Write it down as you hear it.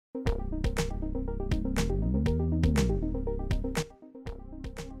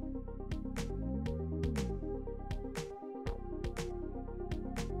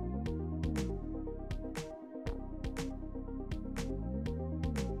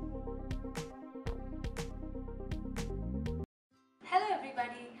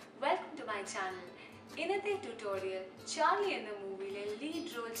everybody, welcome to my channel. Innate tutorial, Charlie in the movie lead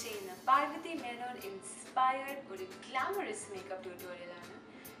role ചെയ്യുന്ന Parvathy Menon inspired ഒരു glamorous makeup tutorial ആണ്.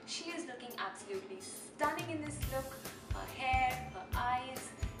 She is looking absolutely stunning in this look. Her hair, her eyes,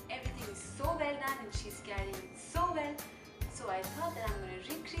 everything is so well done and she's carrying it so well. So I thought that I'm going to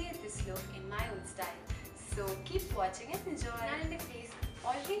recreate this look in my own style. So keep watching and enjoy. ഞാൻ എൻ്റെ face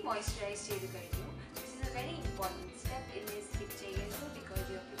already moisturized ചെയ്തു കഴിഞ്ഞു. This is a very important step in this skip ചെയ്യരുത് because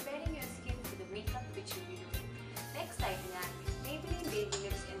you are preparing your skin for the makeup which you will be doing. Next ആയിട്ട് ഞാൻ Maybelline Baby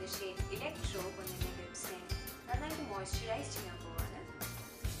Lips in the shade Electro കൊണ്ട് എൻ്റെ ലിപ്സിനെ നന്നായിട്ട് moisturise ചെയ്യാൻ പോവാണ്.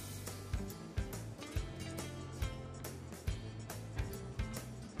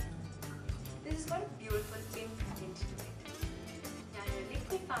 This has got a beautiful pink tint to it. ഞാൻ ഒരു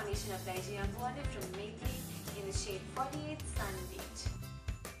liquid foundation apply ചെയ്യാൻ പോവാണ് from Maybelline in the shade 48 Sun Beach.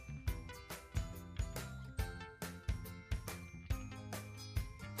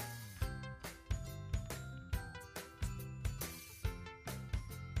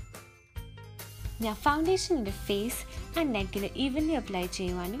 Now foundation in the face and neck evenly apply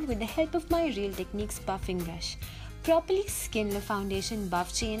cheyuvanu with the help of my Real Techniques buffing brush. Properly skin the foundation buff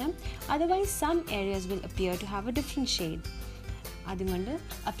cheyanam, otherwise some areas will appear to have a different shade. Adukondu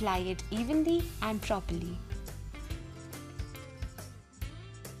apply it evenly and properly.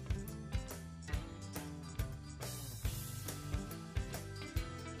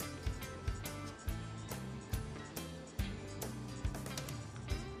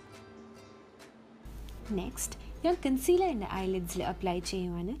 Next, ഞാൻ concealer എൻ്റെ eyelidsൽ apply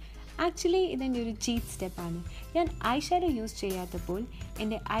ചെയ്യുവാണ്. Actually ഇതെൻ്റെ ഒരു cheat step ആണ്. ഞാൻ eyeshadow use ചെയ്യാത്തപ്പോൾ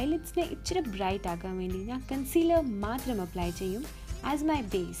എൻ്റെ eyelidsനെ ഇച്ചിരി bright ആക്കാൻ വേണ്ടി ഞാൻ concealer മാത്രം apply ചെയ്യും as my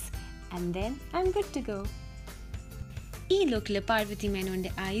base and then I'm good to go. ഈ ലുക്കിൽ Parvathy Menon's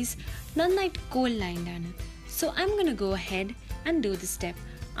eyes നന്നായിട്ട് cold lined ആണ്. So I'm gonna go ahead and do the step.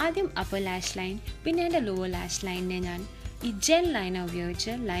 ആദ്യം upper lash line പിന്നെ എൻ്റെ lower lash line ഞാൻ ഈ gel liner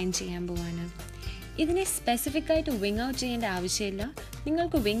ഉപയോഗിച്ച് ലൈൻ ചെയ്യാൻ പോവാണ്. ഇതിനെ സ്പെസിഫിക് ആയിട്ട് വിങ് ഔട്ട് ചെയ്യേണ്ട ആവശ്യമില്ല.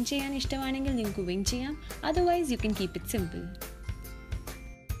 നിങ്ങൾക്ക് വിങ് ചെയ്യാൻ ഇഷ്ടമാണെങ്കിൽ നിങ്ങൾക്ക് വിങ് ചെയ്യാം, otherwise you can keep it simple.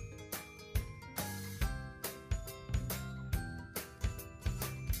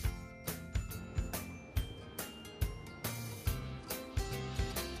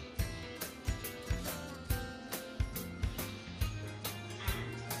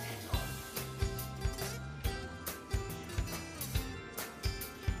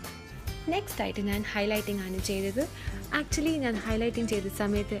 Next ആയിട്ട് ഞാൻ ഹൈലൈറ്റിംഗ് ആണ് ചെയ്തത്. ആക്ച്വലി ഞാൻ ഹൈലൈറ്റിംഗ് ചെയ്ത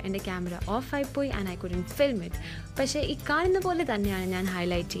സമയത്ത് എൻ്റെ camera ഓഫായിപ്പോയി and I couldn't film it. പക്ഷേ ഈ കാണുന്ന പോലെ തന്നെയാണ് ഞാൻ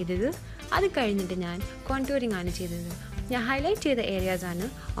ഹൈലൈറ്റ് ചെയ്തത്. അത് കഴിഞ്ഞിട്ട് ഞാൻ കോൺടൂറിംഗ് ആണ് ചെയ്തത്. ഞാൻ ഹൈലൈറ്റ് ചെയ്ത ഏരിയാസ് ആണ്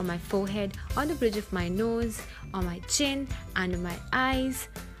on my forehead, on the bridge of my nose, on my chin, under my eyes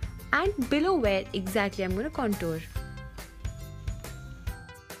and below wear exactly I M gonna contour.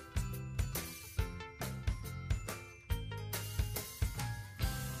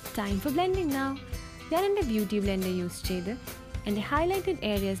 Time for blending now. ഞാൻ എൻ്റെ ബ്യൂട്ടി ബ്ലെൻഡർ യൂസ് ചെയ്ത് എൻ്റെ highlighted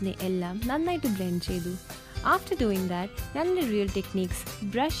ഏരിയാസിനെ എല്ലാം നന്നായിട്ട് blend ചെയ്തു. After doing that ഞാൻ എൻ്റെ real techniques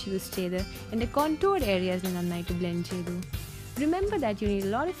brush use ചെയ്ത് എൻ്റെ കോൺടൂർഡ് ഏരിയാസിനെ നന്നായിട്ട് ബ്ലെൻഡ് ചെയ്തു. Remember that you need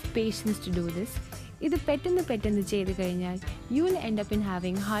a lot of patients to do this. ഇത് പെട്ടെന്ന് ചെയ്ത് കഴിഞ്ഞാൽ you will end up in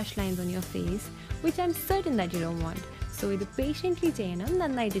having harsh lines on your face which I M certain that you don't want. So ഇത് patiently ചെയ്യണം,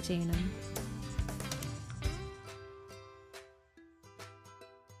 നന്നായിട്ട് ചെയ്യണം.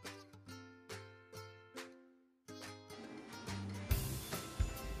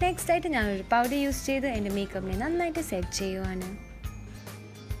 Next ആയിട്ട് ഞാനൊരു പൗഡർ യൂസ് ചെയ്ത് എൻ്റെ മേക്കപ്പിനെ നന്നായിട്ട് സെറ്റ് ചെയ്യുവാണ്.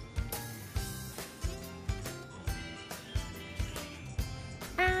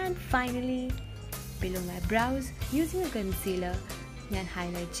 And finally below my browse using A concealer ഞാൻ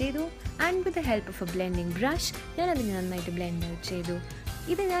ഹൈലൈറ്റ് ചെയ്തു and with the help of A blending brush ഞാൻ അതിനെ നന്നായിട്ട് ബ്ലെൻഡ് ഔട്ട് ചെയ്തു.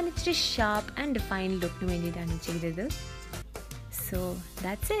 ഇത് ഞാൻ ഇച്ചിരി ഷാർപ്പ് ആൻഡ് ഡിഫൈൻഡ് ലുക്കിന് വേണ്ടിയിട്ടാണ് ചെയ്തത്. So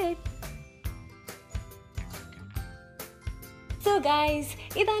that's it. So guys,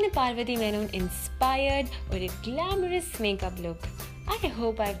 ഇതാണ് Parvathy Menon inspired ഒരു glamorous makeup look. I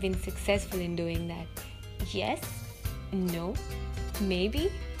hope I've been successful in doing that. Yes? No? Maybe?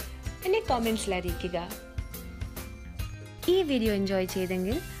 എന്നെ കമൻറ്റ്സിൽ അറിയിക്കുക. ഈ വീഡിയോ എൻജോയ്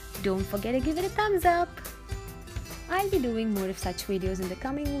ചെയ്തെങ്കിൽ don't forget to give it a thumbs up. I'll be doing more of such videos in the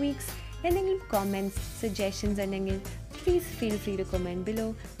coming weeks. എന്തെങ്കിലും comments, suggestions ഉണ്ടെങ്കിൽ please feel free to comment below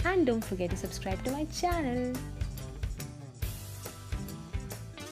and don't forget to subscribe to my channel.